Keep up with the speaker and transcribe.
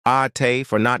AITAH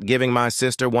for not giving my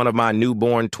sister one of my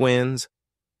newborn twins?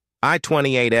 I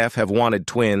 28F have wanted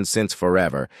twins since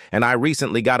forever, and I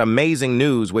recently got amazing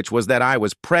news, which was that I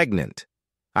was pregnant.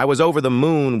 I was over the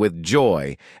moon with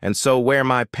joy, and so were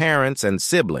my parents and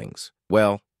siblings.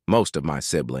 Well, most of my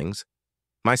siblings.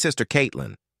 My sister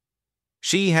Caitlin.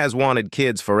 She has wanted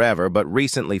kids forever, but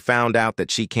recently found out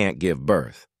that she can't give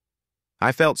birth.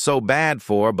 I felt so bad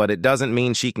for her, but it doesn't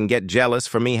mean she can get jealous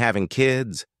for me having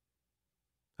kids.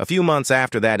 A few months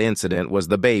after that incident was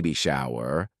the baby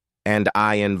shower, and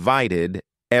I invited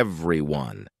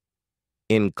everyone,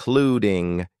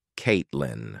 including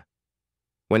Caitlin.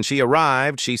 When she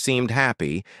arrived, she seemed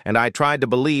happy, and I tried to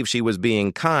believe she was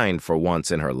being kind for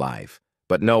once in her life,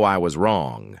 but no, I was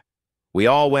wrong. We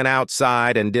all went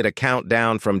outside and did a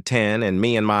countdown from 10, and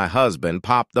me and my husband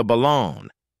popped the balloon.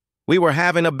 We were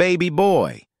having a baby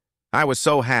boy. I was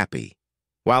so happy.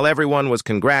 While everyone was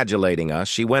congratulating us,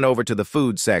 she went over to the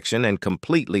food section and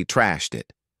completely trashed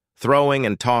it, throwing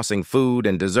and tossing food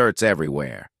and desserts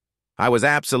everywhere. I was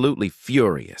absolutely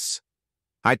furious.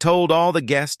 I told all the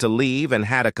guests to leave and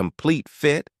had a complete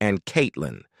fit, and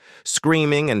Caitlin,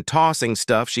 screaming and tossing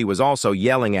stuff, she was also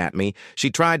yelling at me. She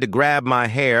tried to grab my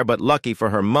hair, but lucky for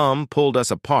her mom, pulled us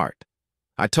apart.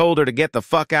 I told her to get the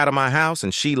fuck out of my house,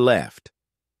 and she left.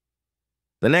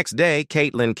 The next day,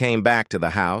 Caitlin came back to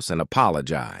the house and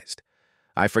apologized.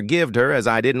 I forgived her as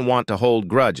I didn't want to hold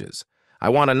grudges. I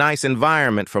want a nice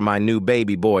environment for my new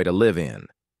baby boy to live in.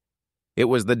 It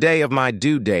was the day of my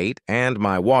due date, and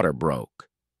my water broke.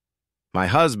 My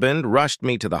husband rushed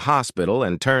me to the hospital,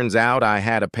 and turns out I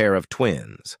had a pair of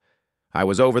twins. I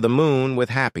was over the moon with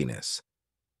happiness.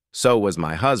 So was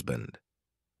my husband.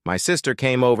 My sister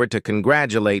came over to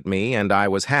congratulate me, and I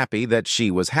was happy that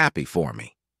she was happy for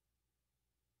me.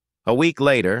 A week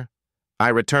later, I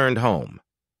returned home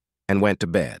and went to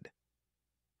bed.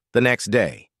 The next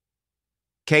day,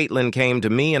 Caitlin came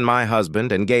to me and my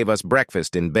husband and gave us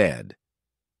breakfast in bed.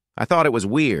 I thought it was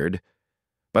weird,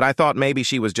 but I thought maybe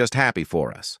she was just happy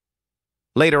for us.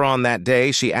 Later on that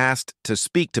day, she asked to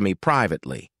speak to me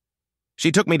privately.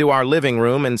 She took me to our living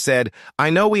room and said,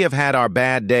 "I know we have had our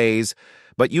bad days,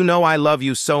 but you know I love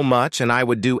you so much and I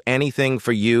would do anything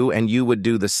for you and you would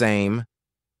do the same.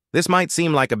 This might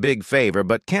seem like a big favor,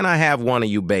 but can I have one of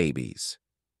you babies?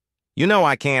 You know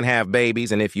I can't have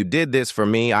babies, and if you did this for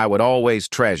me, I would always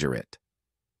treasure it."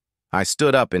 I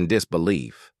stood up in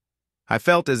disbelief. I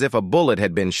felt as if a bullet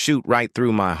had been shot right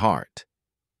through my heart.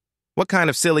 "What kind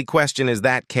of silly question is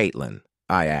that, Caitlin?"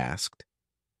 I asked.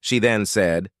 She then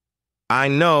said, "I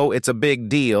know it's a big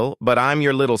deal, but I'm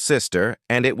your little sister,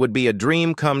 and it would be a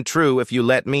dream come true if you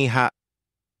let me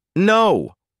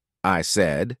 "No!" I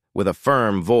said, with a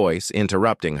firm voice,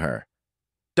 interrupting her.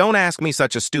 "Don't ask me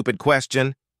such a stupid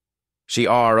question." She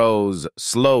rose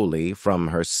slowly from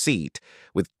her seat,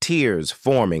 with tears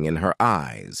forming in her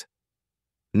eyes.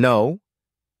 "No?"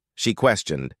 she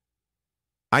questioned.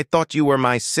 "I thought you were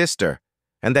my sister,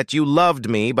 and that you loved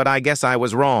me, but I guess I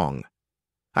was wrong.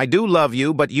 I do love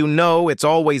you, but you know it's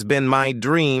always been my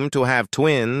dream to have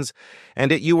twins,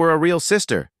 and you were a real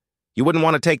sister. You wouldn't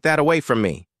want to take that away from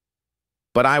me.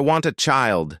 But I want a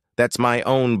child that's my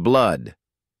own blood,"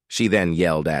 she then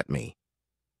yelled at me.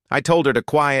 I told her to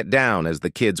quiet down as the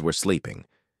kids were sleeping.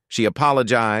 She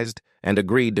apologized and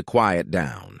agreed to quiet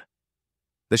down.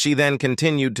 She then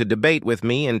continued to debate with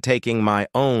me in taking my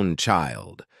own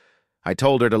child. I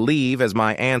told her to leave as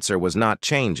my answer was not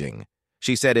changing.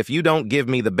 She said, "If you don't give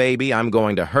me the baby, I'm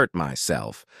going to hurt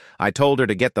myself." I told her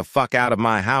to get the fuck out of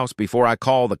my house before I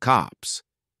call the cops.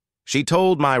 She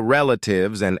told my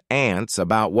relatives and aunts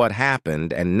about what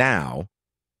happened, and now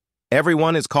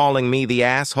everyone is calling me the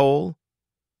asshole?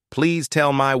 Please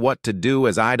tell me what to do,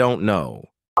 as I don't know.